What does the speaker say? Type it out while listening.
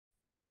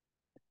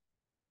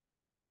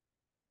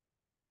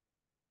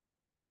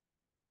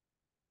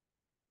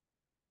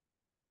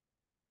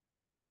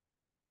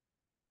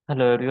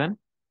Hello everyone.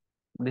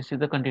 This is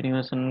the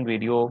continuation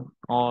video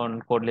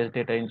on codeless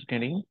data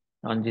engineering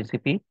on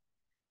GCP.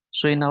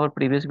 So in our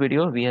previous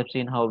video, we have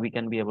seen how we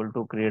can be able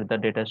to create the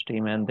data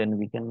stream and then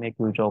we can make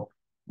use of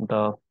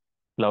the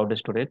cloud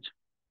storage.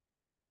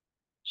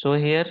 So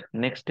here,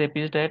 next step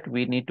is that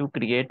we need to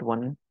create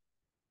one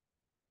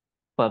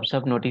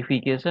pubsub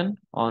notification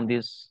on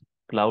this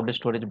cloud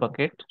storage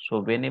bucket.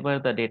 So whenever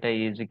the data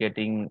is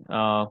getting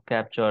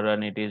captured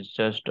and it is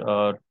just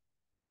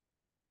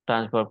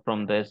transferred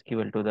from the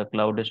SQL to the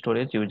cloud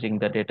storage using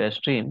the data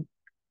stream,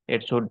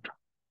 it should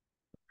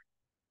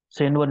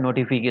send one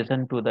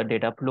notification to the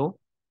data flow.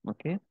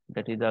 Okay,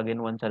 that is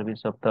again one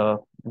service of the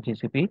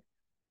GCP.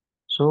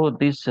 So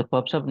this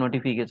pubsub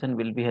notification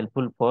will be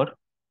helpful for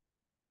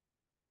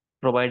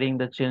providing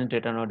the change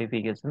data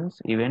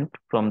notifications event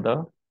from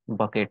the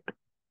bucket.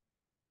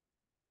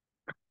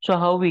 So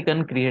how we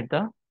can create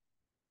the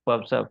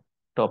pubsub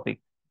topic?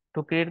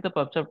 To create the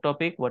pubsub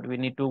topic, what we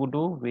need to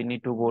do, we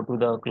need to go to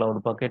the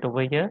cloud bucket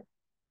over here,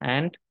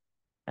 and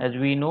as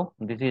we know,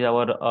 this is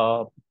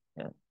our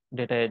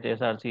data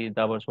SRC is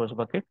our source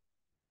bucket.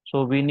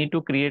 So we need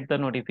to create the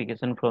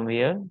notification from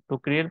here. To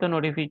create the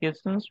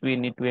notifications, we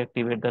need to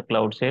activate the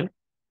Cloud Shell.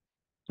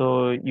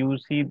 So you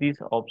see these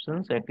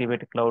options,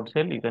 activate Cloud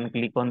Shell. You can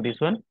click on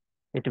this one.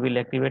 It will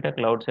activate a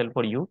Cloud Shell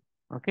for you.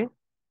 Okay.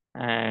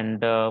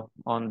 And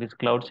on this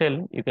Cloud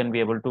Shell, you can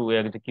be able to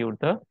execute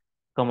the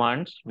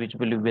commands, which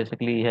will be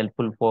basically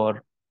helpful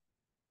for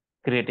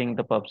creating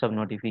the PubSub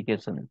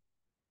notification.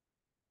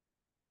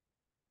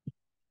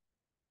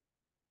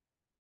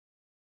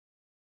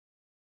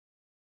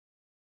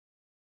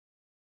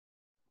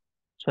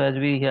 So as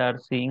we are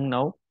seeing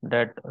now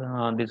that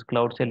this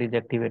Cloud Shell is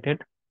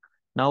activated.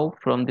 Now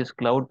from this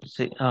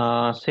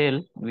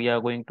cell, we are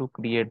going to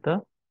create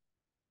the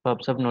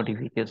pubsub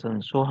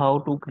notification. So how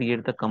to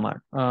create the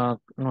command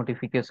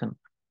notification?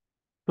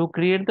 To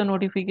create the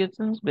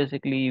notifications,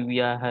 basically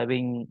we are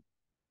having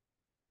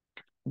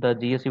the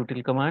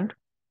gsutil command,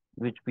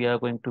 which we are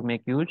going to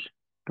make use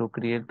to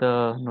create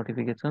the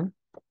notification.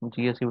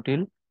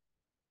 Gsutil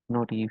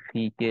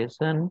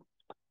notification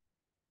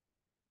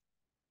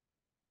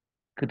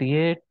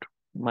create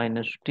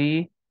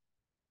 -t,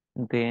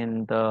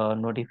 then the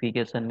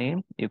notification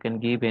name. You can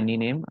give any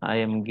name. I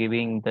am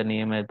giving the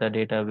name as the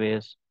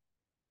database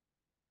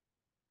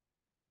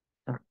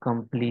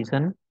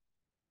completion.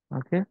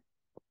 Okay,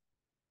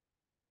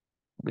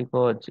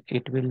 because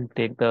it will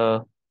take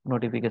the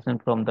notification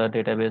from the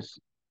database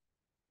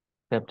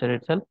capture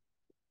itself.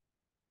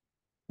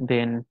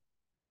 Then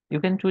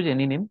you can choose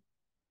any name.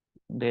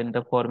 Then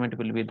the format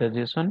will be the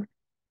JSON,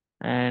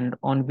 and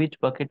on which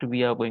bucket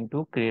we are going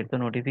to create the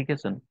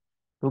notification.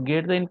 To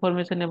get the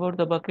information about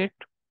the bucket,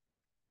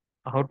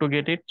 how to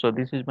get it? So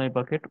this is my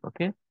bucket.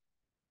 Okay,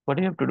 what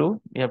you have to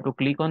do? You have to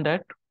click on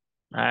that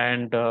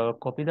and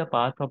copy the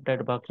path of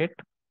that bucket,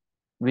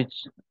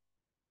 which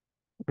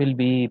will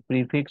be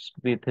prefixed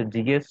with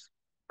gs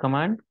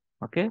command.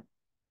 Okay,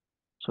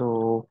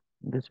 so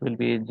this will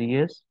be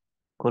gs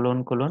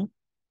colon colon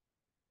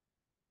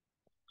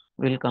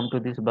will come to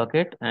this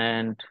bucket,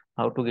 and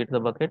how to get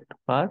the bucket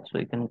path. So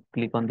you can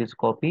click on this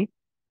copy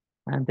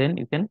and then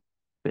you can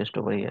paste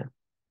over here.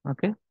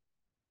 Okay,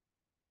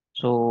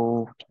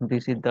 so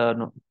this is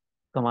the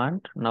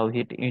command. Now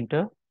hit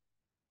enter.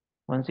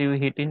 Once you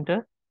hit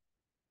enter,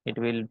 it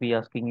will be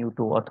asking you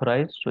to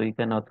authorize, so you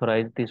can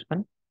authorize this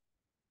one.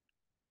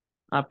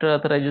 After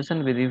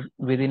authorization,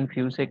 within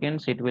few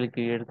seconds it will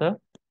create the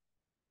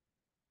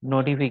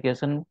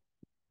notification,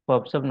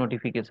 pubsub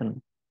notification.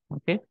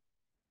 Okay,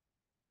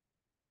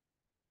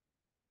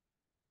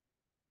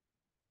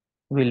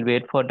 we'll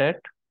wait for that.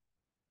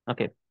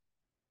 Okay,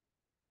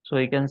 so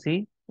you can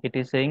see it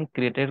is saying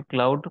created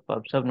cloud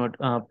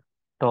pubsub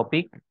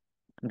topic.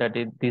 That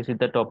is, this is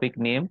the topic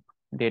name,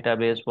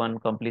 database one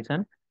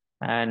completion,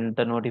 and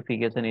the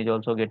notification is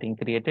also getting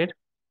created.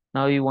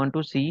 Now you want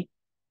to see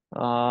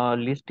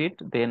list it,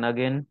 then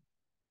again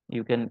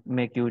you can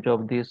make use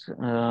of this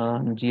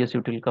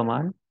gsutil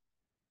command,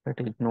 that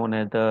is known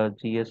as the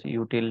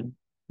gsutil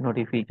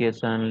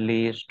notification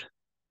list.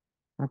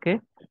 Okay,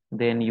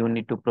 then you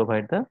need to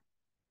provide the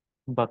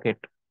bucket,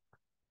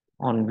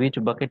 on which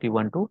bucket you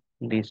want to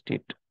list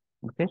it.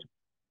 Okay,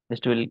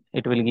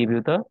 it will give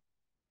you the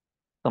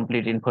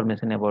complete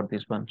information about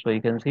this one. So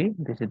you can see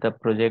this is the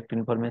project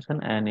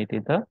information and it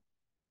is the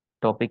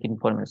topic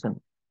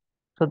information.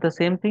 So the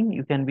same thing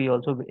you can be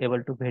also be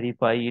able to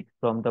verify it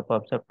from the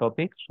pubsub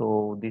topic.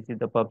 So this is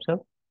the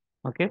pubsub.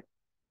 Okay,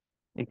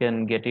 you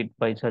can get it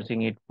by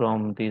searching it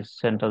from this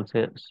central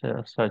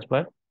search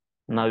bar.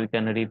 Now you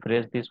can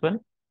refresh this one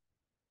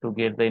to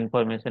get the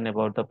information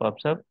about the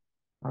pubsub.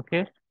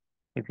 Okay,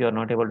 if you are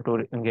not able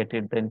to get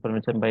it the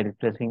information by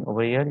refreshing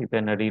over here, you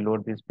can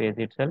reload this page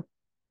itself,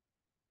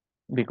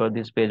 because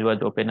this page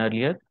was open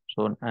earlier.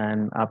 So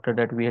and after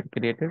that we had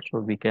created, so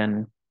we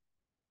can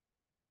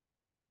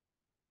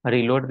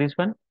reload this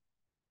one.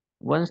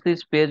 Once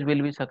this page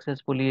will be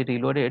successfully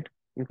reloaded,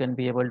 you can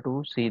be able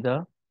to see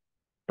the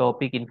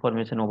topic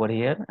information over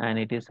here, and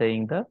it is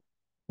saying the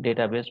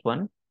database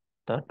one,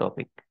 the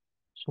topic.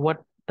 So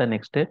the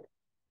next step.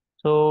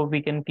 So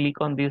we can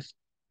click on this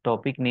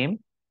topic name.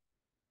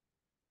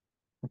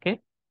 Okay.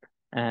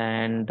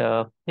 And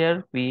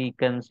here we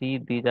can see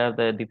these are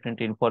the different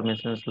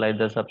informations like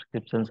the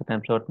subscription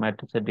snapshot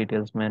matrix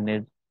details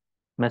manage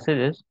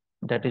messages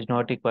that is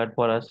not required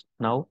for us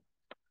now.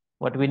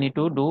 What we need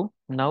to do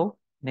now,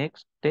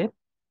 next step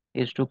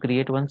is to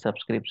create one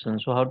subscription.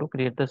 So how to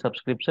create the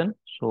subscription?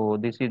 So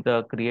this is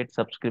the create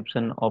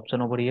subscription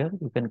option over here.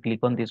 You can click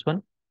on this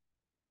one,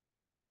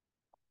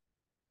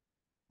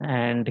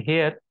 and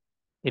here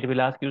it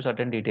will ask you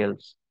certain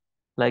details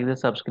like the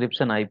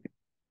subscription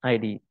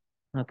ID.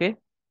 Okay.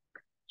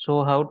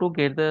 So how to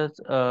get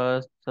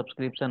the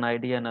subscription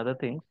ID and other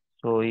things?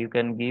 So you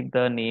can give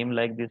the name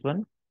like this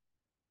one.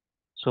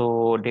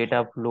 So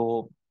data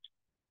flow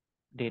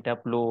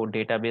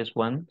database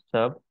one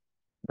sub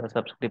the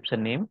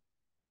subscription name.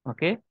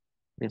 Okay,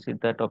 this is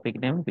the topic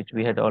name which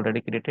we had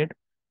already created.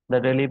 The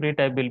delivery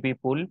type will be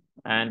full,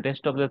 and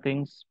rest of the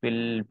things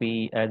will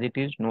be as it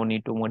is. No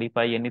need to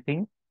modify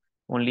anything.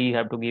 Only you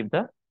have to give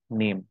the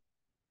name.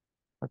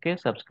 Okay,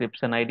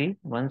 subscription ID.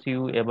 Once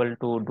you able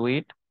to do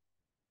it,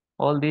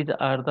 all these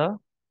are the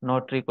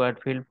not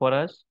required field for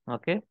us.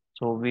 Okay,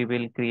 so we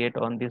will create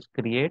on this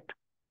create.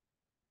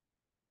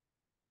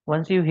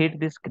 Once you hit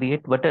this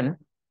create button,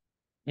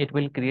 it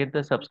will create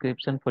the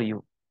subscription for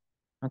you.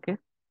 Okay,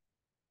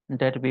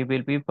 that we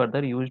will be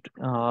further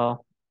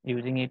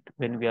using it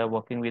when we are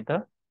working with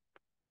the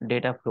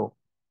data flow.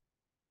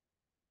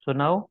 So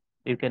now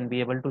you can be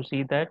able to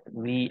see that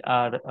we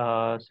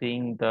are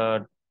seeing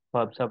the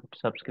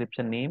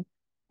subscription name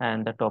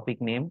and the topic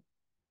name,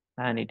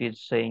 and it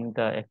is saying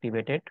the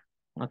activated.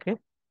 Okay.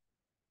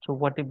 So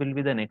what it will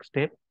be the next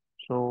step?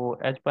 So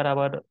as per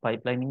our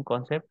pipelining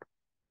concept,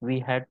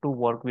 we had to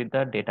work with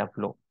the data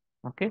flow.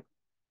 Okay.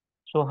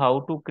 So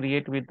how to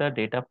create with the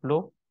data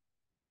flow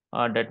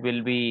that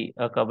will be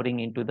covering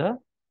into the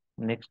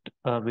next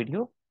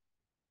video.